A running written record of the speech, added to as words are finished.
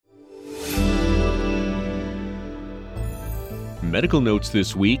Medical notes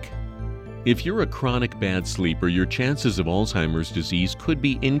this week. If you're a chronic bad sleeper, your chances of Alzheimer's disease could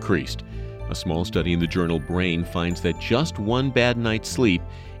be increased. A small study in the journal Brain finds that just one bad night's sleep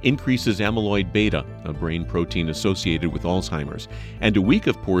increases amyloid beta, a brain protein associated with Alzheimer's. And a week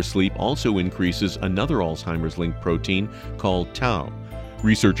of poor sleep also increases another Alzheimer's-linked protein called tau.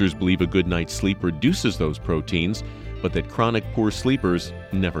 Researchers believe a good night's sleep reduces those proteins, but that chronic poor sleepers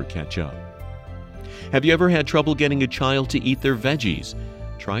never catch up. Have you ever had trouble getting a child to eat their veggies?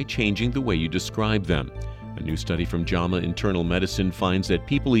 Try changing the way you describe them. A new study from JAMA Internal Medicine finds that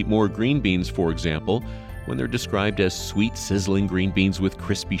people eat more green beans, for example, when they're described as sweet, sizzling green beans with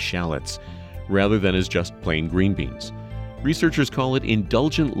crispy shallots, rather than as just plain green beans. Researchers call it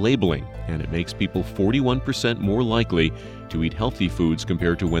indulgent labeling, and it makes people 41% more likely to eat healthy foods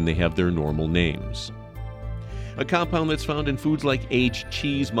compared to when they have their normal names. A compound that's found in foods like aged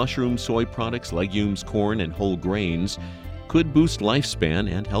cheese, mushrooms, soy products, legumes, corn, and whole grains could boost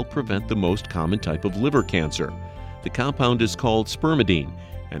lifespan and help prevent the most common type of liver cancer. The compound is called spermidine,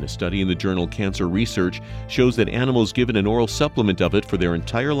 and a study in the journal Cancer Research shows that animals given an oral supplement of it for their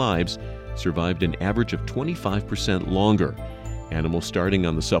entire lives survived an average of 25% longer. Animals starting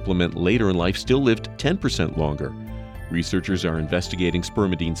on the supplement later in life still lived 10% longer. Researchers are investigating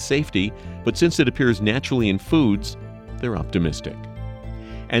spermidine's safety, but since it appears naturally in foods, they're optimistic.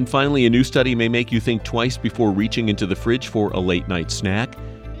 And finally, a new study may make you think twice before reaching into the fridge for a late-night snack.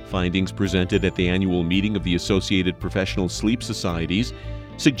 Findings presented at the annual meeting of the Associated Professional Sleep Societies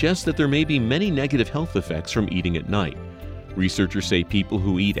suggest that there may be many negative health effects from eating at night. Researchers say people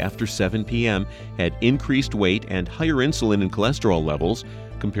who eat after 7 p.m. had increased weight and higher insulin and cholesterol levels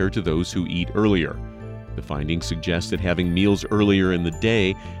compared to those who eat earlier. The findings suggest that having meals earlier in the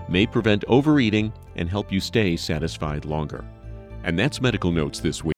day may prevent overeating and help you stay satisfied longer. And that's Medical Notes this week.